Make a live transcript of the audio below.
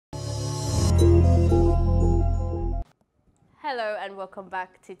Hello and welcome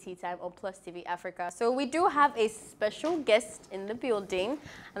back to Tea Time on Plus TV Africa. So we do have a special guest in the building,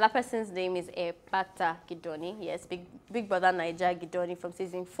 and that person's name is Epata Gedoni. Yes, Big Brother Naija Gedoni from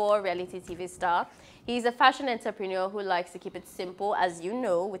season 4 reality TV star. He's a fashion entrepreneur who likes to keep it simple, as you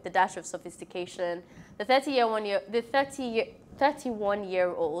know, with a dash of sophistication. The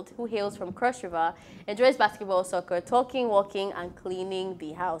 31-year-old who hails from Cross River enjoys basketball, soccer, talking, walking, and cleaning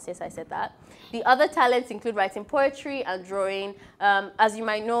the house. Yes, I said that. The other talents include writing poetry and drawing. As you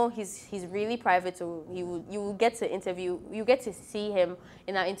might know, he's really private, so you will get to see him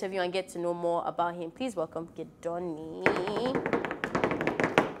in our interview and get to know more about him. Please welcome Gedoni.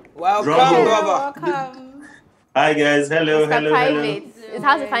 Welcome, brother. Welcome. Hi guys, hello, Mr. hello, Private. hello. It's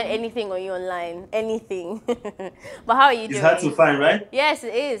hard to find anything on you online, anything. But how are you doing? It's hard to find, right? Yes,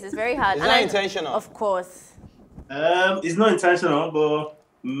 it is. It's very hard. It's not intentional. Of course. It's not intentional, but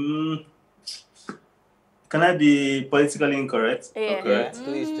can I be politically incorrect? Yeah. Correct.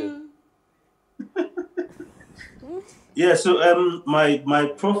 Please do. Yeah. So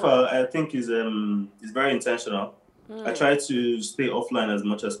my profile I think is very intentional. I try to stay offline as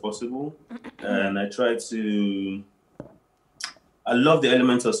much as possible, and I love the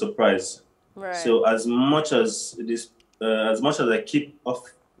element of surprise. Right. So as much as I keep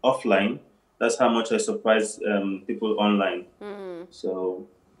offline, that's how much I surprise people online. So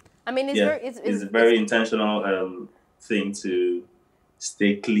I mean, it's a very intentional thing to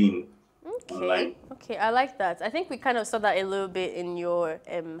stay clean online. Okay, I like that. I think we kind of saw that a little bit in your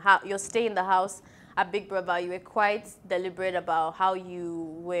your stay in the house at Big Brother. You were quite deliberate about how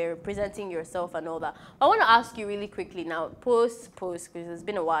you were presenting yourself and all that. I want to ask you really quickly now, post, because it's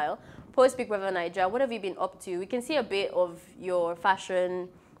been a while, post Big Brother Naija, what have you been up to? We can see a bit of your fashion,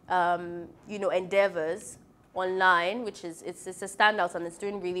 endeavors online, which is it's a standout and it's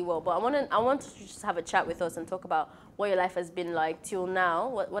doing really well. But I want to just have a chat with us and talk about what your life has been like till now.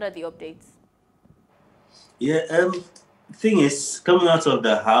 What are the updates? Yeah, thing is, coming out of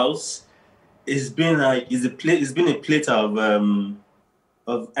the house, it's been a plate of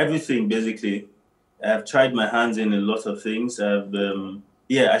everything basically. I've tried my hands in a lot of things.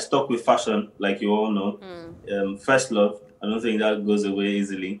 I stuck with fashion, like you all know. First love. I don't think that goes away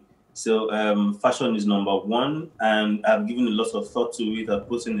easily. So fashion is number one, and I've given a lot of thought to it. I've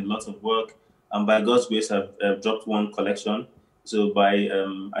put in a lot of work, and by God's grace, I've dropped one collection. So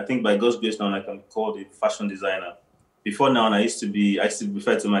I think by God's grace now I can be called a fashion designer. Before now, I used to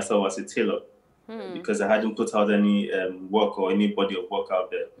refer to myself as a tailor because I hadn't put out any work or any body of work out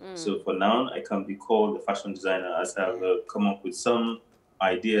there. So for now, I can be called a fashion designer, as I've come up with some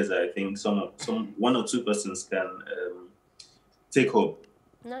ideas that I think one or two persons can take home.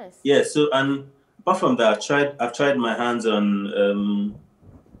 Nice. Yeah. So, and apart from that, I've tried my hands on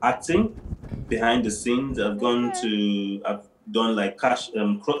acting behind the scenes. I've done like crash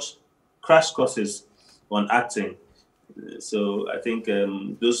courses on acting. So I think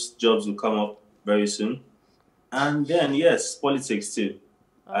those jobs will come up very soon. And then yes, politics too.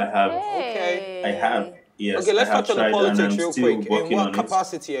 I have. Yes. Okay, let's touch on the politics real quick. In what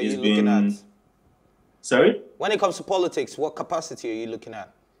capacity are you looking at? Sorry? When it comes to politics, what capacity are you looking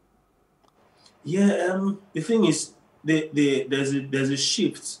at? Yeah, the thing is, there's a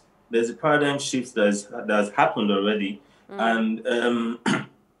shift. There's a paradigm shift that's happened already, and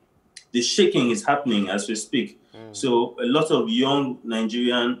the shaking is happening as we speak. So a lot of young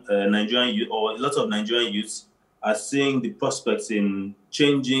Nigerian youth, or a lot of Nigerian youths, are seeing the prospects in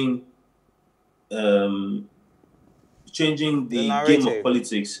changing the game of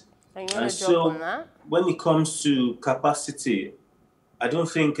politics. And so when it comes to capacity, I don't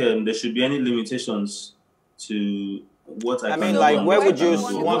think there should be any limitations to what I mean, like, where would you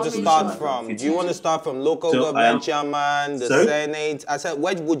want to start from? Do you want to start from local government chairman, the Senate? I said,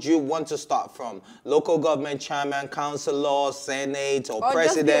 where would you want to start from? Local government chairman, councilor, Senate, or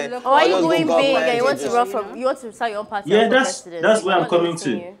president? Or are you going big and you want to run from? You want to start your own party? Yeah, that's where I'm coming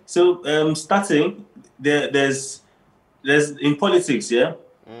to. So starting there's in politics, yeah.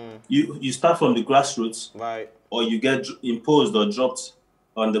 You start from the grassroots, right? Or you get imposed or dropped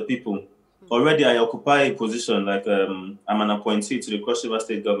on the people. Already, I occupy a position like I'm an appointee to the Cross River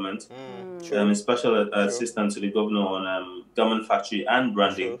State Government. I'm a special assistant to the governor on garment factory and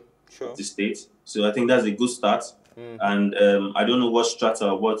branding of the state. So I think that's a good start. And I don't know what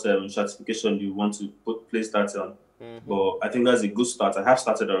strata or what stratification you want to place that on. But I think that's a good start. I have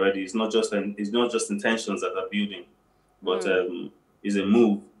started already. It's not just intentions that are building, but it's a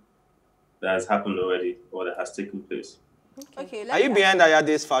move that has happened already or that has taken place. Okay. Are you behind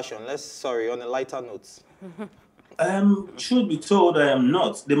Ayade's fashion? On a lighter note. Truth be told, I am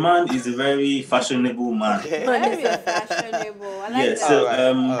not. The man is a very fashionable man. Okay. Very fashionable. I like Yeah, that. so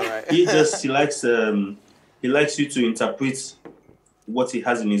All right. he likes you to interpret what he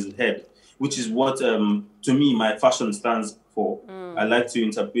has in his head, which is what to me my fashion stands for. I like to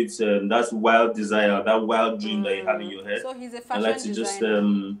interpret that wild desire, that wild dream that you have in your head. So he's a I fashion like to designer.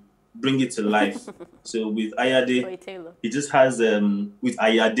 just bring it to life. So with Or a Ayade, tailor. he just has with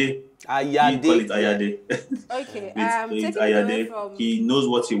Ayade. You call it Ayade. Okay. with Taking it away Ayade, from he knows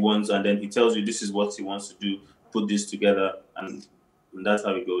what he wants, and then he tells you this is what he wants to do. Put this together, and that's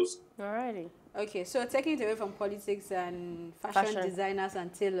how it goes. Alrighty. Okay, so taking it away from politics and fashion Fashion. designers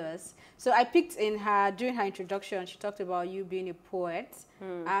and tailors. So I picked in her, during her introduction, she talked about you being a poet.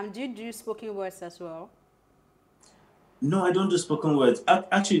 Do you do spoken words as well? No, I don't do spoken words.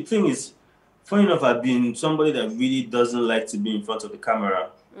 Actually, the thing is, funny enough, I've been somebody that really doesn't like to be in front of the camera.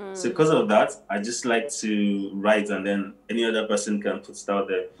 So because of that, I just like to write, and then any other person can put it out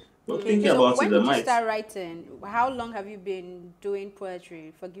there. But thinking So about when it, I did you might. start writing? How long have you been doing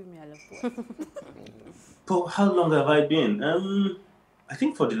poetry? Forgive me, I love poetry. But how long have I been? I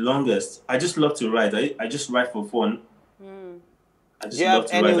think for the longest, I just love to write. I just write for fun. I just Do you have love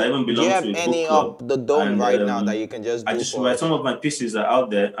to write. I even do you belong have to a any book club. up the dome And, right now that you can just do I just for write. us? Some of my pieces are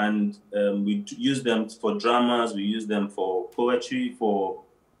out there, and we use them for dramas. We use them for poetry, for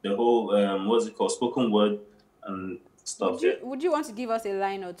the whole what's it called, spoken word and stuff. Would you want to give us a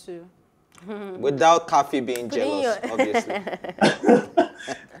line or two? Without Khafi being Put in jealous, your- obviously.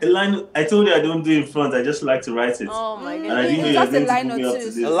 A line. I told you I don't do it in front. I just like to write it. Oh my And I goodness. didn't know you were Just a going to line put or me up two. to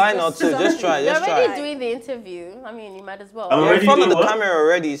A this. line or two, just try, You're just already try. doing the interview. I mean, you might as well. I'm You're in already front of doing the what? camera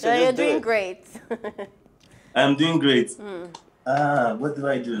already, so Yeah, just you're do doing it. great. I'm doing great. What do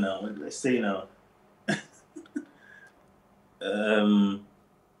I do now? What do I say now?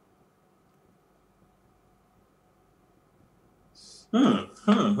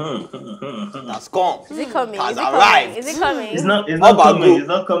 That's gone. Is it coming? Has Is it arrived. coming? Is it coming? It's not Obagu. coming. It's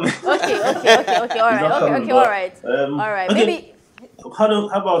not coming. Okay. All It's right. not coming, All but, right. All right. okay. Maybe. How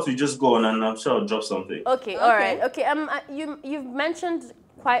about we just go on, and I'm sure I'll drop something. Okay. All right. Okay. You've mentioned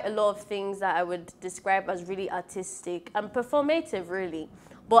quite a lot of things that I would describe as really artistic and performative, really.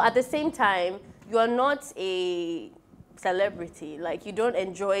 But at the same time, you are not a celebrity. Like, you don't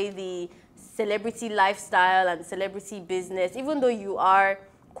enjoy the celebrity lifestyle and celebrity business, even though you are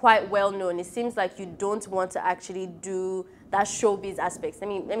quite well known. It seems like you don't want to actually do that showbiz aspect. Let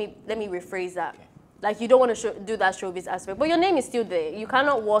me rephrase that. Like, you don't want to do that showbiz aspect, but your name is still there. You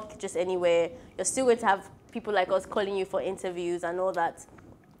cannot walk just anywhere. You're still going to have people like us calling you for interviews and all that.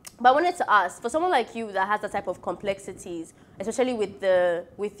 But I wanted to ask, for someone like you that has that type of complexities, especially with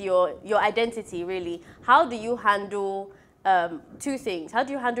your identity, really, how do you handle two things? How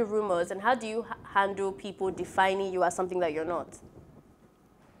do you handle rumors, and how do you handle people defining you as something that you're not?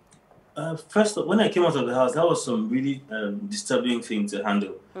 First, when I came out of the house, that was some really disturbing thing to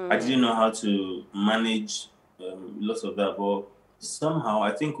handle. I didn't know how to manage lots of that, but somehow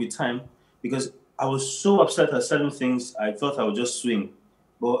I think with time, because I was so upset at certain things, I thought I would just swing.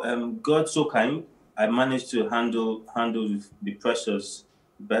 But God's so kind, I managed to handle the pressures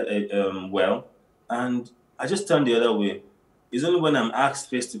well, and I just turned the other way. It's only when I'm asked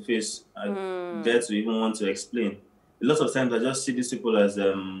face to face I dare to even want to explain. A lot of times I just see these people as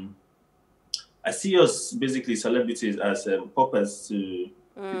I see us basically celebrities as puppets to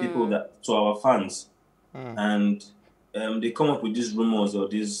the people to our fans, and they come up with these rumors or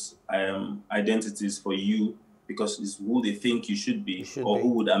these identities for you because it's who they think you should be, who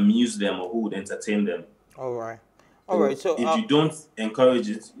would amuse them, or who would entertain them. All right. All right. So if you don't encourage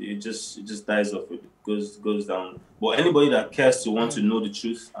it, it just dies off. It goes down. But anybody that cares to want to know the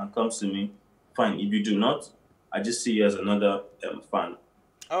truth and comes to me, fine. If you do not, I just see you as another fan.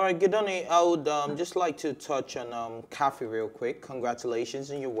 all right, Gedoni, I would just like to touch on Khafi real quick.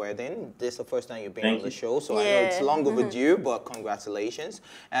 Congratulations on your wedding. This is the first time you've been on the show, so I know it's long overdue, but congratulations.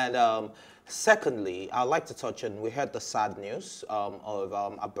 And secondly, I'd like to touch on, we heard the sad news of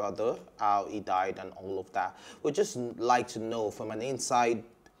our brother, how he died and all of that. We'd just like to know from an inside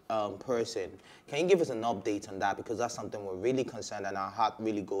person, can you give us an update on that? Because that's something we're really concerned, and our heart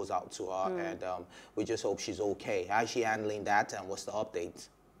really goes out to her, and we just hope she's okay. How's she handling that, and what's the update?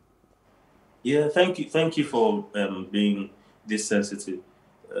 Yeah, thank you for being this sensitive.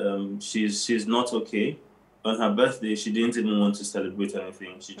 She's not okay. On her birthday, she didn't even want to celebrate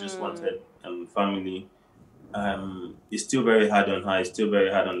anything. She just wanted family. It's still very hard on her. It's still very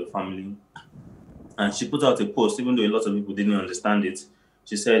hard on the family. And she put out a post, even though a lot of people didn't understand it.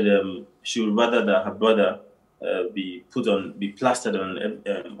 She said she would rather that her brother be plastered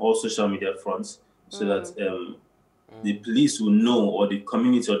on all social media fronts, so that the police will know, or the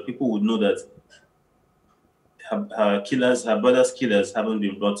community or people would know that her brother's killers haven't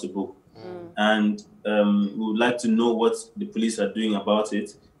been brought to book. And we would like to know what the police are doing about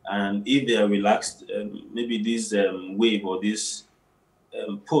it. And if they are relaxed, maybe this wave or this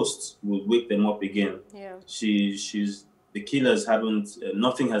post will wake them up again. Yeah. The killers haven't,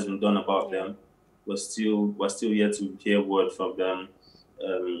 nothing has been done about them. We're still yet to hear word from them.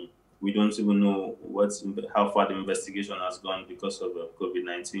 We don't even know how far the investigation has gone because of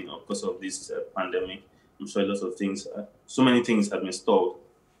COVID-19 or because of this pandemic. I'm sure a lot of things, so many things have been stalled.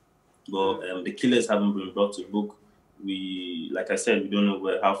 But the killers haven't been brought to book. Like I said, we don't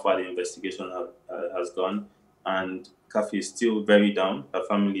know how far the investigation has gone. And Khafi is still very down. Her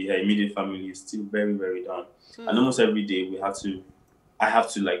immediate family is still very, very down. And almost every day I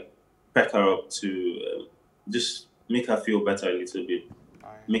have to like peck her up to just make her feel better a little bit.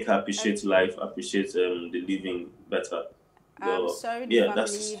 Make her appreciate life, appreciate the living better. I'm sorry the family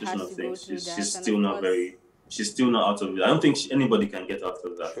that's just has one of to the go things. through that. She's still not out of it. I don't think anybody can get out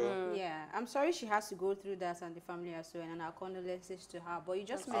of that. Yeah, I'm sorry she has to go through that, and the family as well, and our condolences to her. But you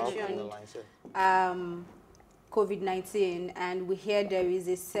just mentioned COVID-19, and we hear there is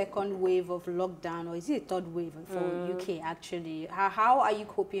a second wave of lockdown, or is it a third wave for UK actually? How are you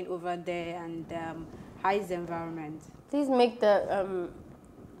coping over there, and how is the environment? Please make the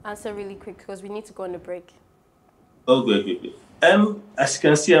answer really quick because we need to go on a break. Oh, good. As you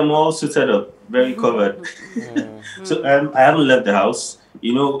can see, I'm all suited up, very covered. So I haven't left the house.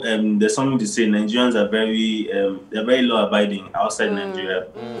 You know, there's something to say. Nigerians are they're very law-abiding outside Nigeria.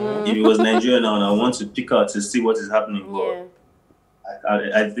 If it was Nigeria now, and I want to pick out to see what is happening, but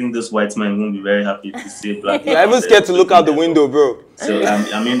I think those white men won't be very happy to see a black. You're even scared to look out the window, bro. So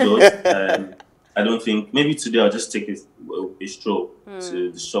I'm indoors. I don't think, maybe today I'll just take a stroll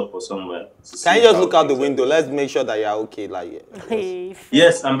to the shop or somewhere. Can you just look out the window? Let's make sure that you're okay. Like,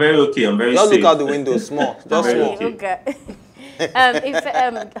 yes, I'm very okay. I'm very just safe. Look out the window, small. Just small. Okay.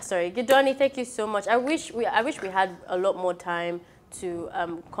 Sorry, Gedoni, thank you so much. I wish we had a lot more time to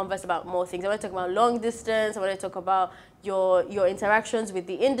converse about more things. I want to talk about long distance. I want to talk about your interactions with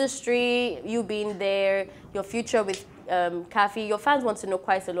the industry, you being there, your future with Khafi. Your fans want to know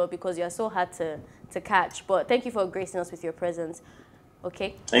quite a lot because you are so hard to catch. But thank you for gracing us with your presence.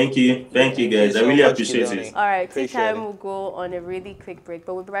 Okay. Thank you guys. I really appreciate it. All right, tea time will go on a really quick break,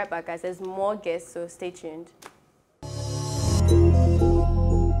 but we'll be right back, guys. There's more guests, so stay tuned.